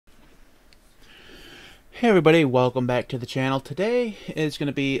Hey everybody, welcome back to the channel. Today is going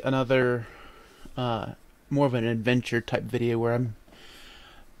to be another more of an adventure type video where I'm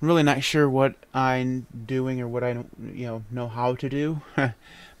really not sure what I'm doing or what I don't know how to do.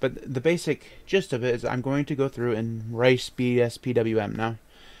 But the basic gist of it is I'm going to go through and write BSPWM. Now,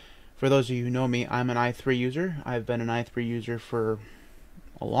 for those of you who know me, I'm an i3 user. I've been an i3 user for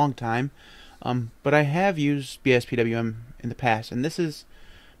a long time, but I have used BSPWM in the past, and this is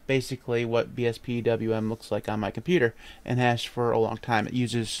basically what BSPWM looks like on my computer and has for a long time. It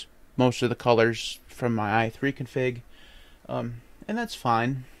uses most of the colors from my i3 config, and that's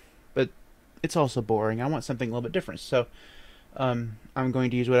fine, but it's also boring. I want something a little bit different, so I'm going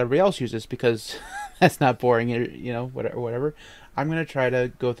to use what everybody else uses because that's not boring, whatever. I'm going to try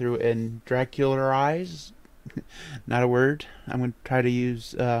to go through and Dracularize, not a word. I'm going to try to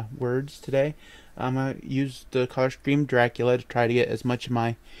use words today. I'm going to use the color scheme Dracula to try to get as much of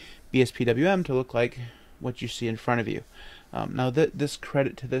my BSPWM to look like what you see in front of you. Now this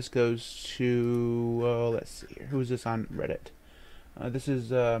credit to this goes to, let's see here, who's this on Reddit? This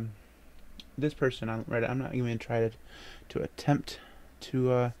is this person on Reddit. I'm not even going to try to attempt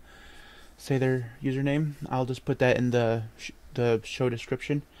to say their username. I'll just put that in the show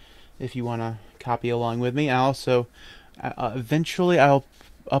description if you want to copy along with me. And also, eventually I'll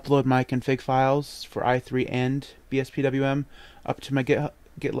upload my config files for i3 and BSPWM up to my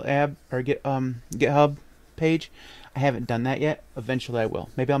GitLab or GitHub page. I haven't done that yet. Eventually I will.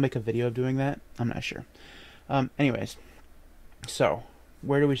 Maybe I'll make a video of doing that. I'm not sure. Anyways, so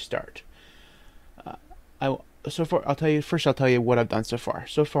where do we start? So far, I'll tell you what I've done so far.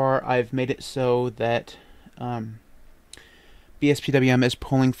 So far, I've made it so that BSPWM is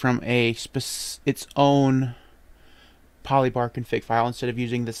pulling from its own polybar config file instead of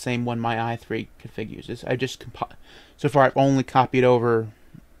using the same one my i3 config uses. So far I've only copied over,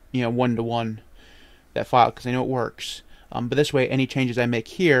 one-to-one that file because I know it works. But this way, any changes I make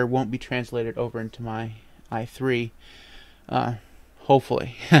here won't be translated over into my i3.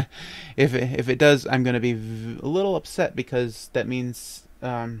 Hopefully, if it does, I'm going to be a little upset because that means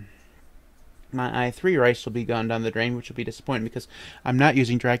my i3 rice will be gone down the drain, which will be disappointing because I'm not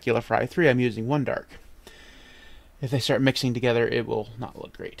using Dracula for i3. I'm using OneDark. If they start mixing together, it will not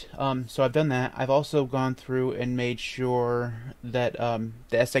look great. So I've done that. I've also gone through and made sure that the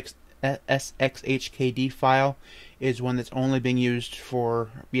SXHKD file is one that's only being used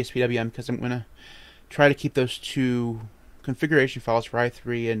for BSPWM because I'm going to try to keep those two configuration files for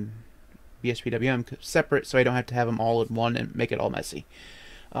i3 and BSPWM separate so I don't have to have them all in one and make it all messy.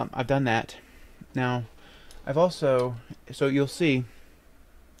 I've done that. Now, I've also, so you'll see,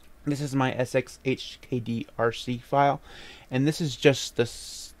 this is my SXHKDRC file, and this is just the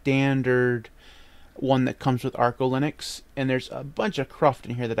standard one that comes with Arco Linux, and there's a bunch of cruft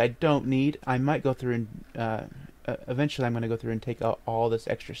in here that I don't need. I might go through and eventually I'm going to go through and take out all this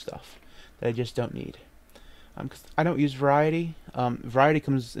extra stuff that I just don't need. 'Cause I don't use Variety. Variety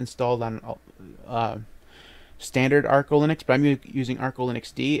comes installed on standard Arco Linux, but I'm using Arco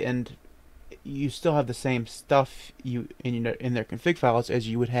Linux D, and you still have the same stuff in their config files as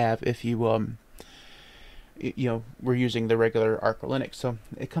you would have if you were using the regular Arco Linux. So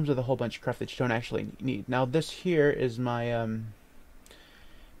it comes with a whole bunch of cruft that you don't actually need. Now this here is my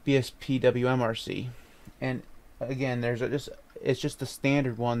BSPWMRC, and again, it's just the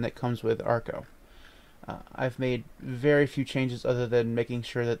standard one that comes with Arco. I've made very few changes other than making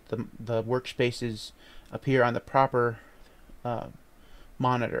sure that the workspaces appear on the proper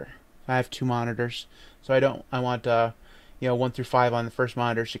monitor. I have two monitors, so I want 1 through 5 on the first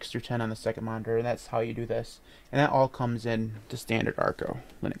monitor, 6 through 10 on the second monitor, and that's how you do this. And that all comes in the standard Arco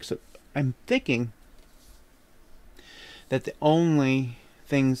Linux. So I'm thinking that the only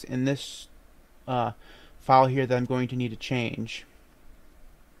things in this file here that I'm going to need to change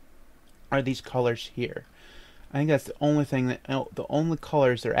are these colors here. I think that's the only thing the only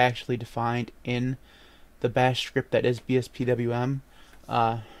colors that are actually defined in the bash script that is BSPWM.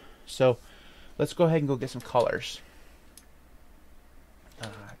 So let's go ahead and go get some colors. I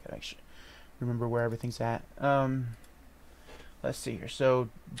gotta actually remember where everything's at. Let's see here. So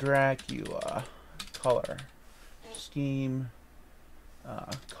Dracula color scheme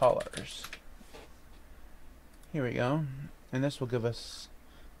colors. Here we go, and this will give us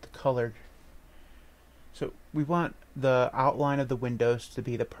the colored. So we want the outline of the windows to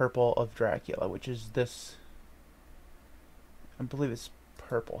be the purple of Dracula, which is this. I believe it's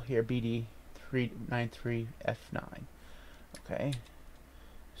purple here, BD393F9. Okay,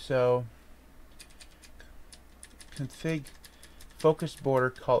 so config focus border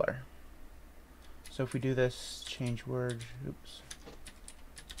color. So if we do this, change word, oops,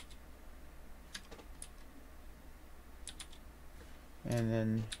 and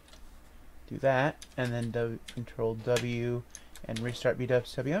then do that, and then Control W and restart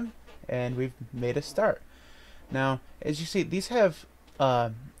BSPWM, and we've made a start. Now, as you see, these have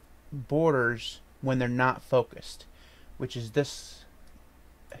borders when they're not focused, which is this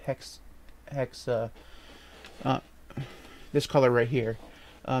this color right here.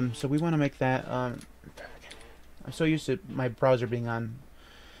 So we want to make that. I'm so used to my browser being on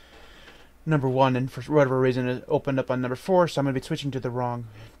number 1, and for whatever reason it opened up on number 4, so I'm going to be switching to the wrong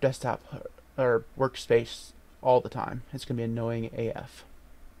desktop or workspace all the time. It's going to be annoying AF.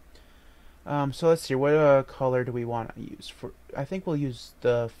 So let's see, what color do we want to use? I think we'll use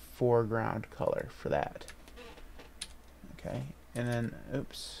the foreground color for that. Okay, and then,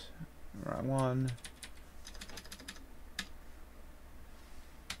 oops, wrong one.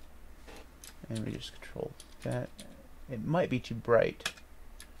 And we just control that. It might be too bright.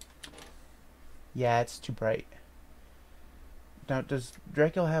 Yeah, it's too bright. Now, does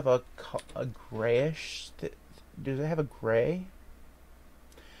Dracula have a grayish? Does it have a gray?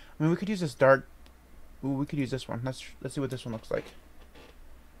 I mean, we could use this dark. Ooh, we could use this one. Let's see what this one looks like.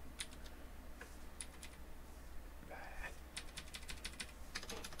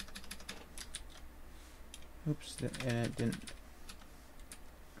 Oops, and it didn't.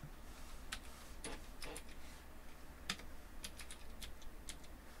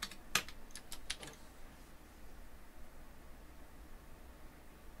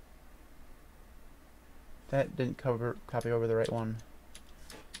 That didn't copy over the right one.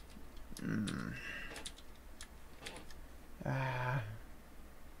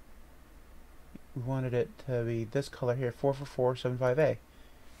 We wanted it to be this color here, 44475A. Is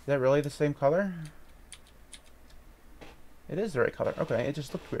that really the same color? It is the right color. Okay, it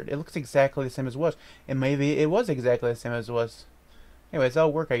just looked weird. It looks exactly the same as it was. And maybe it was exactly the same as it was. Anyways,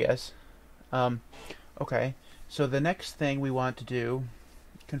 that'll work, I guess. Okay, so the next thing we want to do,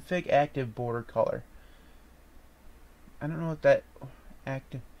 config active border color. I don't know what that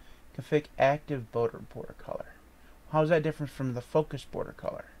config active border color. How is that different from the focus border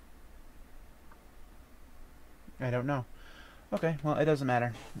color? I don't know. Okay, well, it doesn't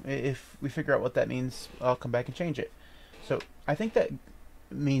matter. If we figure out what that means, I'll come back and change it. So I think that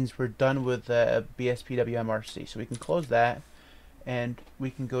means we're done with the BSPWM RC. So we can close that, and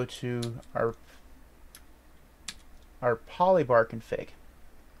we can go to our polybar config.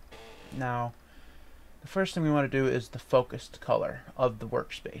 Now, the first thing we want to do is the focused color of the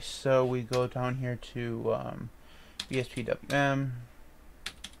workspace. So we go down here to BSPWM,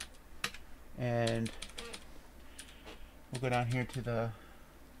 and we'll go down here to the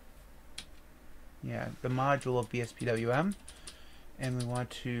module of BSPWM, and we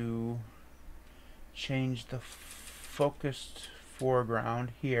want to change the focused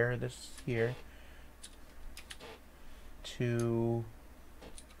foreground here, to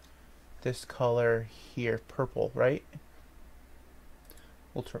this color here, purple, right?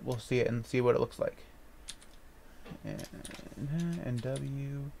 We'll see it and see what it looks like. And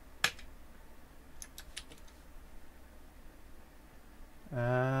W.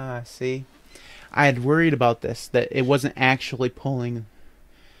 See, I had worried about this, that it wasn't actually pulling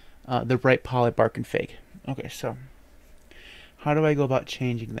the right polybar config. Okay, so how do I go about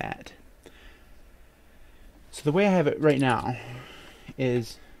changing that? So the way I have it right now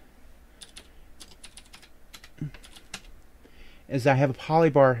is I have a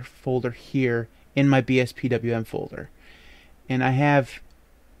polybar folder here in my BSPWM folder, and I have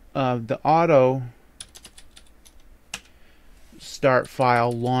the auto start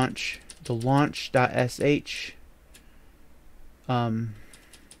file launch, the launch.sh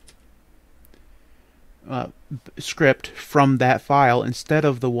script from that file instead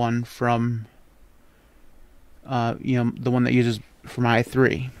of the one from the one that uses from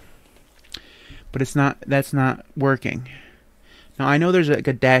i3. But that's not working. Now I know there's like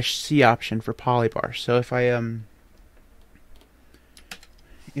a -C option for polybar, so if I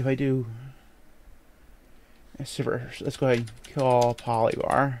do, let's go ahead and call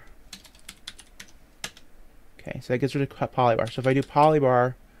polybar. Okay, so that gets rid of polybar. So if I do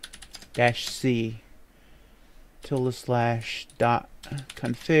polybar -C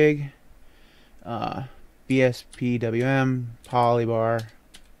 /.config BSPWM polybar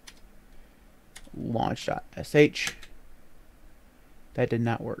launch.sh, that did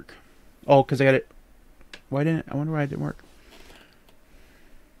not work. Oh, because I got it. I wonder why it didn't work.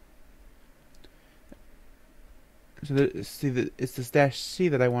 So it's this -C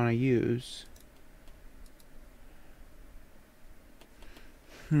that I want to use.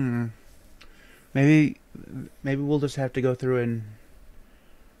 Maybe we'll just have to go through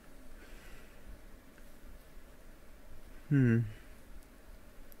and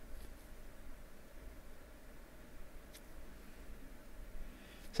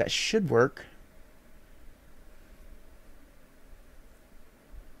So that should work.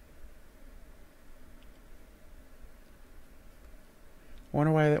 I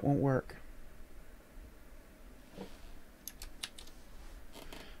wonder why that won't work.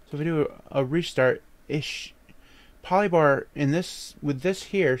 So if we do a restart, Polybar in this with this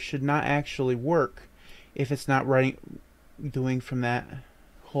here should not actually work if it's not doing from that.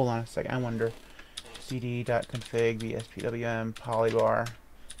 Hold on a second. I wonder. cd.config BSPWM Polybar.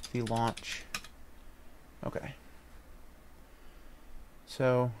 The launch. Okay.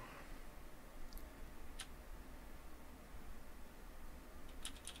 So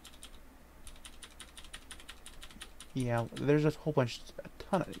yeah, there's a whole bunch, a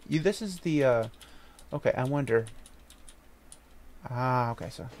ton of you. This is the okay. I wonder. Okay.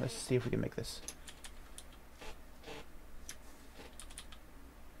 So let's see if we can make this.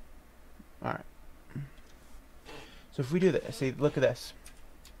 All right. So if we do this, see, look at this.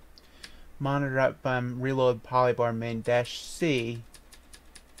 Monitor up reload polybar main -c,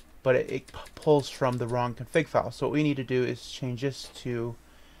 but it pulls from the wrong config file. So what we need to do is change this to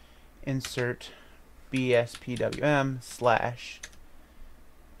insert BSPWM /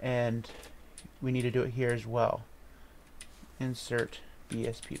 and we need to do it here as well. Insert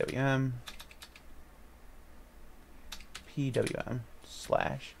BSPWM PWM /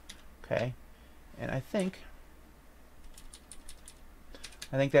 okay, and I think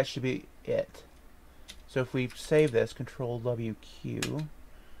that should be it. So if we save this, Control WQ,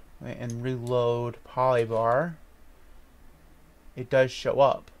 right, and reload Polybar, it does show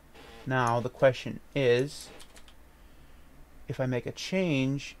up. Now the question is, if I make a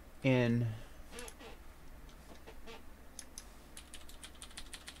change in,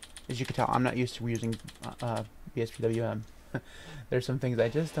 as you can tell, I'm not used to using BSPWM. There's some things I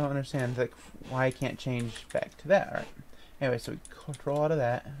just don't understand, like why I can't change back to that. All right. Anyway, so we control out of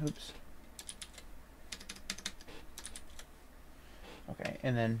that. Oops. Okay,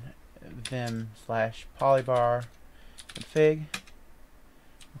 and then vim / polybar config.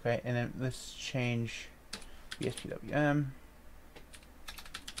 Okay, and then let's change BSPWM.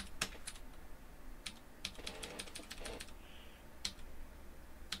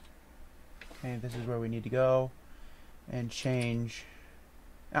 Okay, this is where we need to go and change.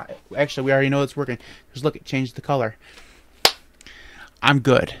 Actually, we already know it's working. Just look, it changed the color. I'm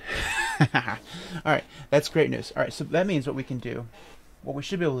good. Alright, that's great news. Alright, so that means what we can do, what we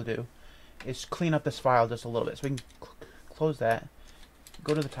should be able to do, is clean up this file just a little bit. So we can close that,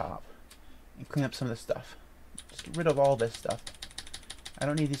 go to the top, and clean up some of this stuff. Just get rid of all this stuff. I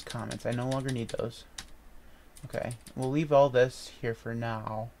don't need these comments. I no longer need those. Okay, we'll leave all this here for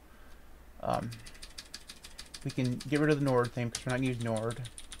now. We can get rid of the Nord thing because we're not going to use Nord.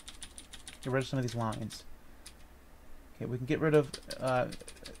 Get rid of some of these lines. Okay, we can get rid of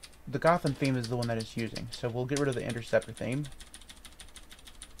the Gotham theme is the one that it's using, so we'll get rid of the Interceptor theme.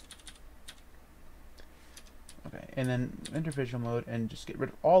 Okay, and then enter visual mode and just get rid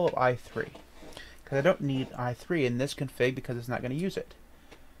of all of i3 because I don't need i3 in this config because it's not going to use it.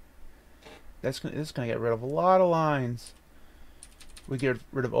 This is going to get rid of a lot of lines. We get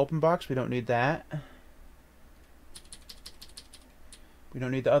rid of OpenBox. We don't need that. We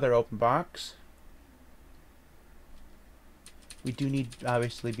don't need the other OpenBox. We do need,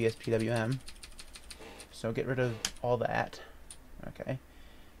 obviously, BSPWM. So get rid of all that. Okay.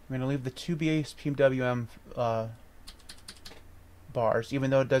 I'm going to leave the two BSPWM bars, even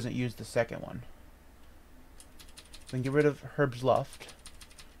though it doesn't use the second one. We can get rid of Herb's Luft.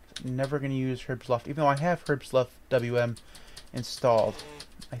 I'm never going to use Herb's Luft, even though I have Herb's Luft WM installed,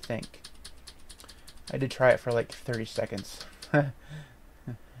 I think. I did try it for like 30 seconds.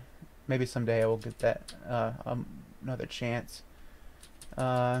 Maybe someday I will get that another chance. We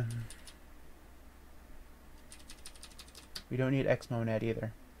don't need Xmonad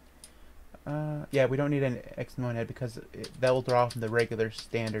either. Yeah, we don't need an Xmonad because that will draw from the regular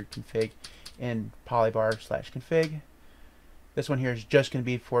standard config in polybar / config. This one here is just going to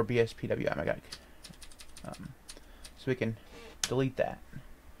be for BSPWM. I got so we can delete that.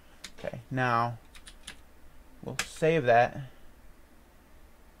 Okay, now we'll save that,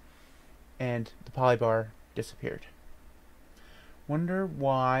 and the polybar disappeared. Wonder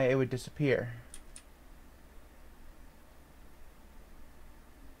why it would disappear.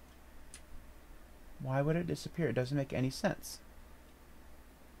 Why would it disappear? It doesn't make any sense.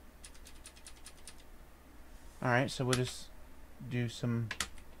 Alright, so we'll just do some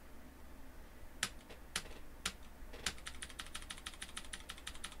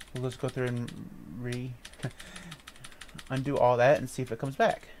we'll just go through and undo all that and see if it comes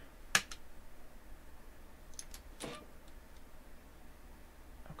back.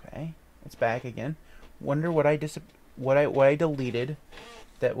 It's back again. Wonder what I deleted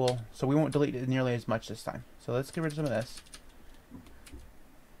that will, so we won't delete it nearly as much this time. So let's get rid of some of this.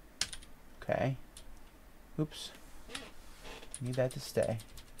 Okay. Oops. Need that to stay.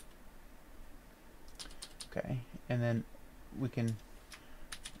 Okay. And then we can,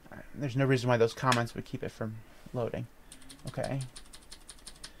 there's no reason why those comments would keep it from loading. Okay.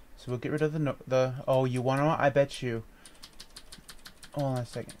 So we'll get rid of the oh, you wanna know? I bet you. Hold on a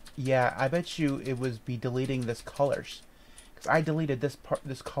second. Yeah, I bet you it was be deleting this colors. Cause I deleted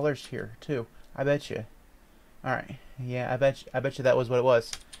this colors here too. I bet you. All right. Yeah, I bet you that was what it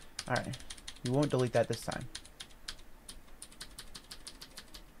was. All right. We won't delete that this time.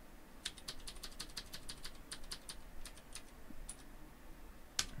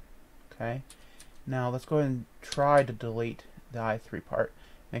 Okay. Now let's go ahead and try to delete the I3 part.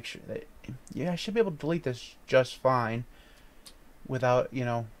 Make sure that, yeah, I should be able to delete this just fine without, you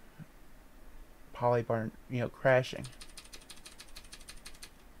know, polybar, you know, crashing.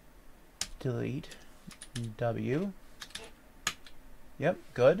 Delete W. Yep,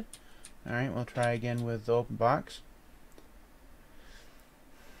 good. Alright, we'll try again with the open box.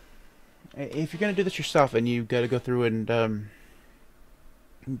 If you're going to do this yourself and you've got to go through and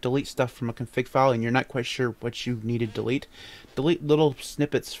delete stuff from a config file and you're not quite sure what you need to delete little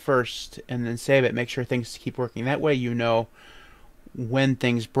snippets first and then save it. Make sure things keep working. That way you know when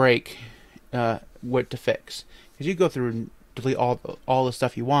things break, what to fix. Because you go through and delete all the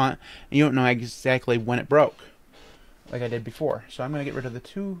stuff you want and you don't know exactly when it broke, like I did before. So I'm going to get rid of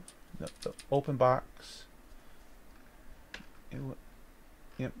the open box.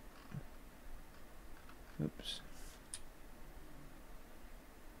 Yep. Oops.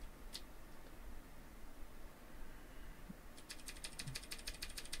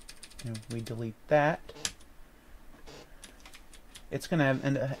 And we delete that. It's going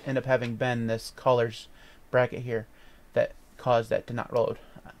to end up having been this colors bracket here that caused that to not load.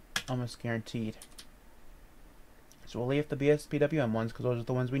 Almost guaranteed. So we'll leave the BSPWM ones because those are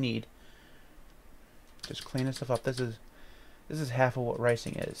the ones we need. Just clean this stuff up. This is half of what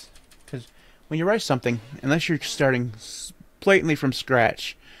ricing is. Because when you rice something, unless you're starting blatantly from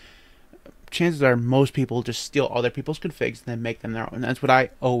scratch, chances are most people just steal other people's configs and then make them their own. And that's what I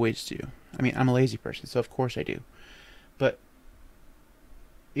always do. I mean, I'm a lazy person, so of course I do. But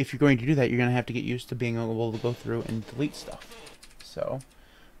if you're going to do that, you're going to have to get used to being able to go through and delete stuff. So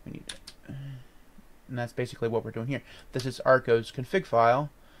we need to, and that's basically what we're doing here. This is Arco's config file,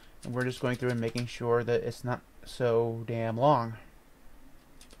 and we're just going through and making sure that it's not so damn long.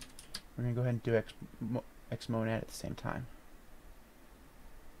 We're going to go ahead and do xmonad at the same time.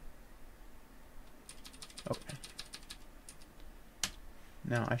 Okay.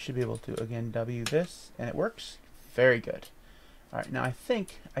 Now I should be able to again W this, and it works. Very good. Alright, now I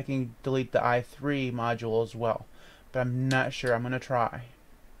think I can delete the I3 module as well, but I'm not sure. I'm going to try.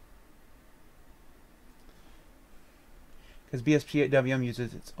 Because BSPWM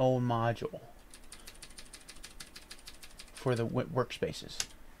uses its own module for the workspaces.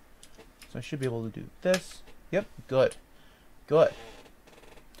 So I should be able to do this. Yep, good. Good.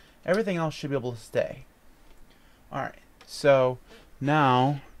 Everything else should be able to stay. Alright, so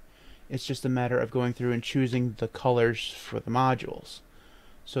now it's just a matter of going through and choosing the colors for the modules.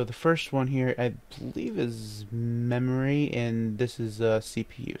 So the first one here, I believe, is memory, and this is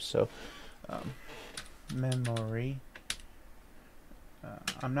CPU. So memory.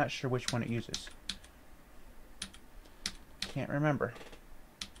 I'm not sure which one it uses. Can't remember.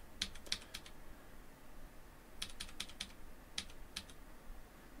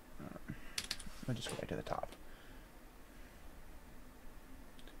 I'll just go back to the top.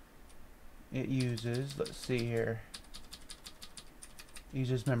 It uses, let's see here, it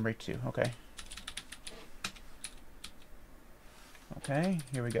uses memory too. Okay. Okay,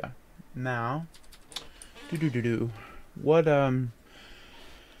 here we go. Now,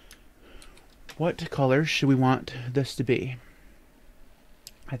 what color should we want this to be?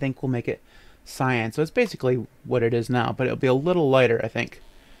 I think we'll make it cyan. So it's basically what it is now, but it'll be a little lighter, I think.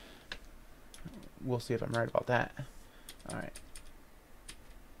 We'll see if I'm right about that. All right.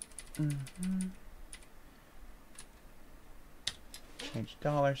 Change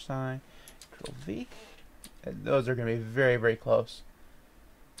 $sign. Control V. Those are going to be very, very close.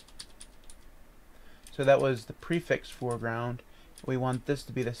 So that was the prefix foreground. We want this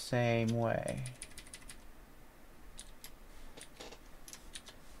to be the same way.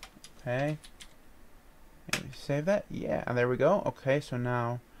 Okay. And we save that. Yeah, and there we go. Okay, so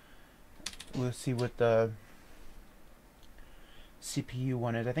now we'll see what the CPU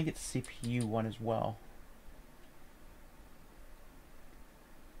one is. I think it's CPU one as well.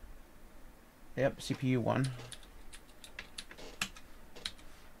 Yep, CPU 1.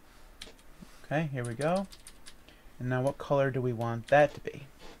 Okay, here we go. And now what color do we want that to be?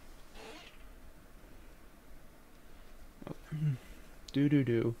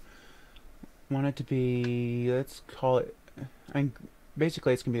 Do. Want it to be, let's call it,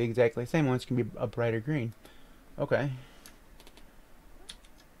 basically it's going to be exactly the same one. It's going to be a brighter green. Okay.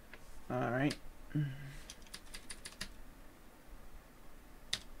 Alright.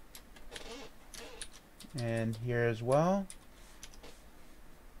 And here as well.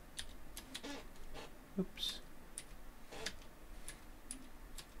 Oops.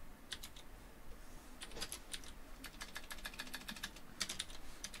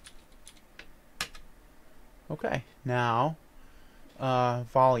 Okay, now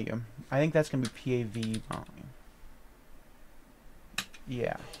volume. I think that's going to be PAV volume.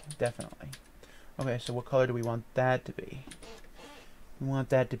 Yeah, definitely. Okay, so what color do we want that to be? We want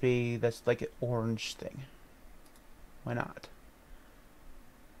that to be, that's like an orange thing. Why not?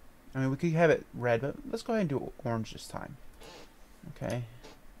 I mean, we could have it red, but let's go ahead and do orange this time. Okay.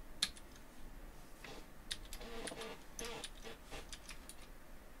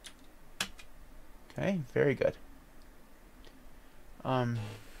 Okay, very good. And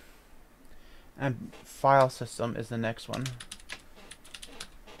file system is the next one.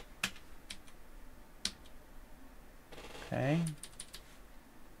 Okay.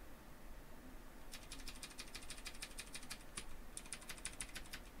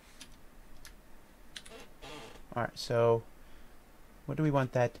 Alright, so what do we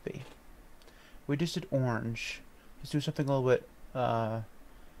want that to be? We just did orange. Let's do something a little bit,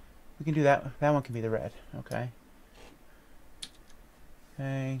 we can do that. That one can be the red. Okay.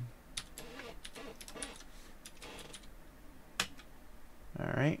 Okay.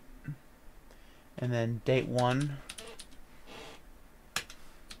 Alright. And then date 1.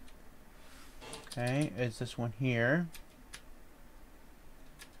 Okay, is this one here.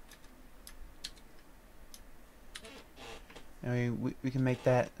 And we can make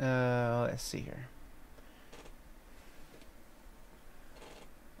that, let's see here.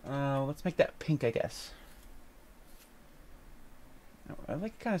 Let's make that pink, I guess. I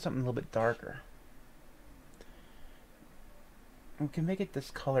like kind of something a little bit darker. We can make it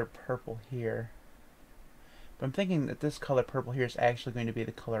this color purple here. But I'm thinking that this color purple here is actually going to be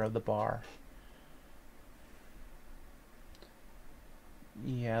the color of the bar.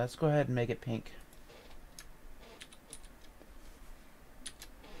 Yeah, let's go ahead and make it pink.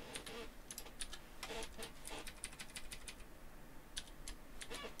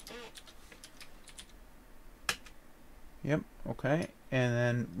 Yep, okay. And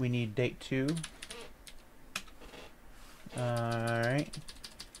then we need date 2. Alright.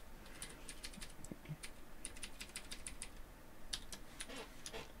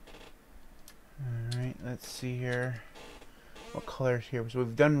 Alright, let's see here. What colors here? So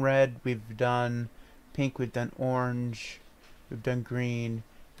we've done red, we've done pink, we've done orange, we've done green,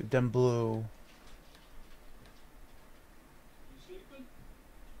 we've done blue.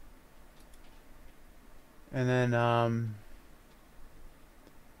 And then,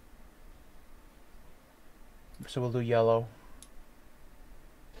 so we'll do yellow.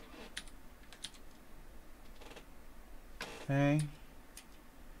 Okay.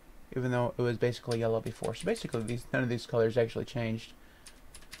 Even though it was basically yellow before. So basically none of these colors actually changed.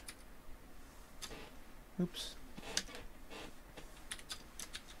 Oops.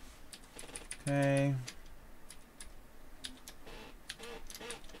 Okay.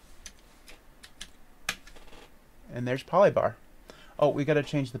 And there's Polybar. Oh, we gotta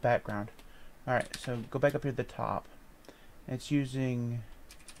change the background. Alright, so go back up here at the top. It's using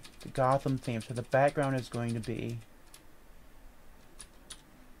the Gotham theme. So the background is going to be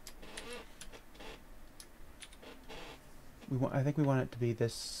I think we want it to be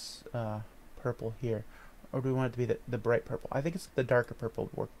this purple here. Or do we want it to be the bright purple? I think it's the darker purple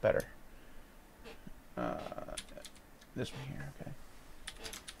would work better. This one here, okay.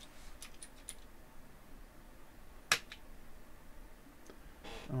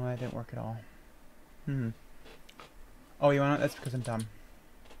 Oh, that didn't work at all. Oh, you want it? That's because I'm dumb.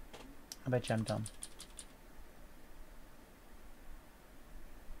 I bet you I'm dumb.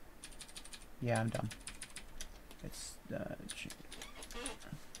 Yeah, I'm dumb. It's yeah,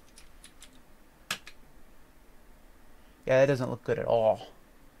 that doesn't look good at all.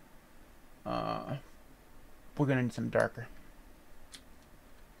 We're gonna need some darker.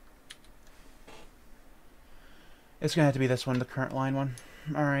 It's gonna have to be this one, the current line one.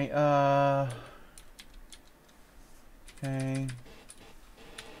 Alright, okay.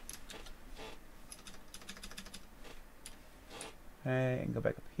 Okay, and go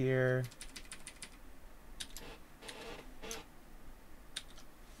back up here.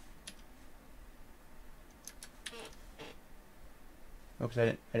 Oh, because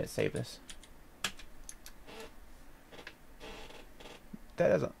I didn't save this. That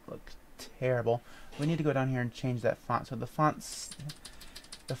doesn't look terrible. We need to go down here and change that font. So the font is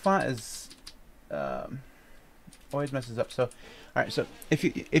always messes up. So, all right. So if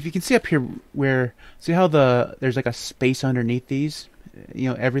you can see up here where, see how there's like a space underneath these,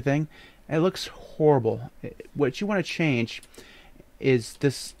 everything. It looks horrible. What you want to change is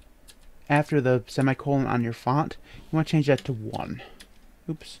this, after the semicolon on your font, you want to change that to 1.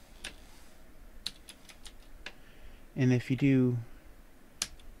 Oops. And if you do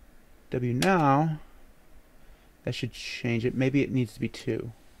W now, that should change it. Maybe it needs to be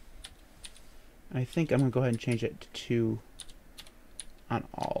 2. I think I'm going to go ahead and change it to 2 on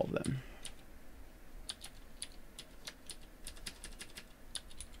all of them.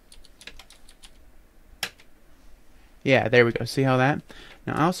 Yeah, there we go. See how that?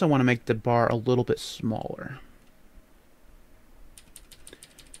 Now I also want to make the bar a little bit smaller.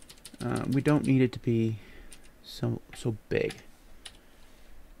 We don't need it to be so big.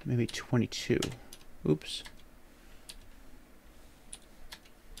 Maybe 22. Oops.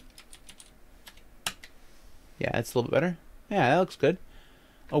 Yeah, that's a little bit better. Yeah, that looks good.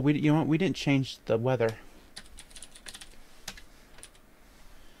 Oh, you know what? We didn't change the weather.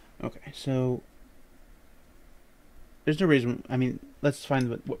 Okay, so there's no reason. I mean, let's find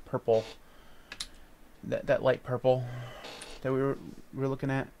what purple, that light purple that we were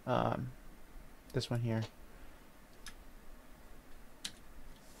looking at. This one here.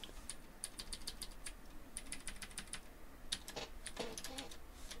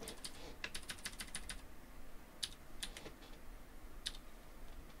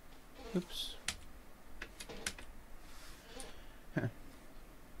 Oops.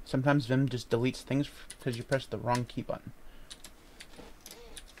 Sometimes Vim just deletes things because you press the wrong key button.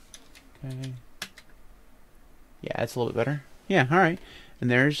 Okay. Yeah, that's a little bit better. Yeah, alright. And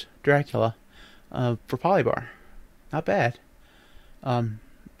there's Dracula for Polybar. Not bad. Not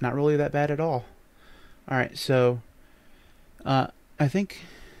really that bad at all. Alright, so I think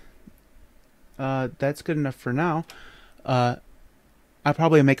that's good enough for now. I'll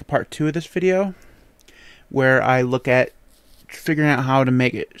probably make a part 2 of this video where I look at figuring out how to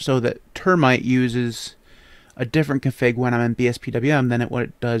make it so that Termite uses a different config when I'm in BSPWM than what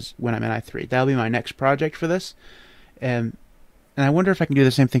it does when I'm in i3. That'll be my next project for this. And I wonder if I can do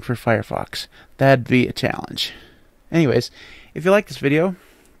the same thing for Firefox. That'd be a challenge. Anyways, if you like this video,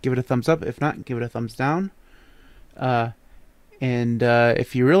 give it a thumbs up. If not, give it a thumbs down. And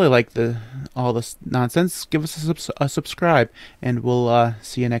if you really like all this nonsense, give us a subscribe, and we'll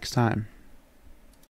see you next time.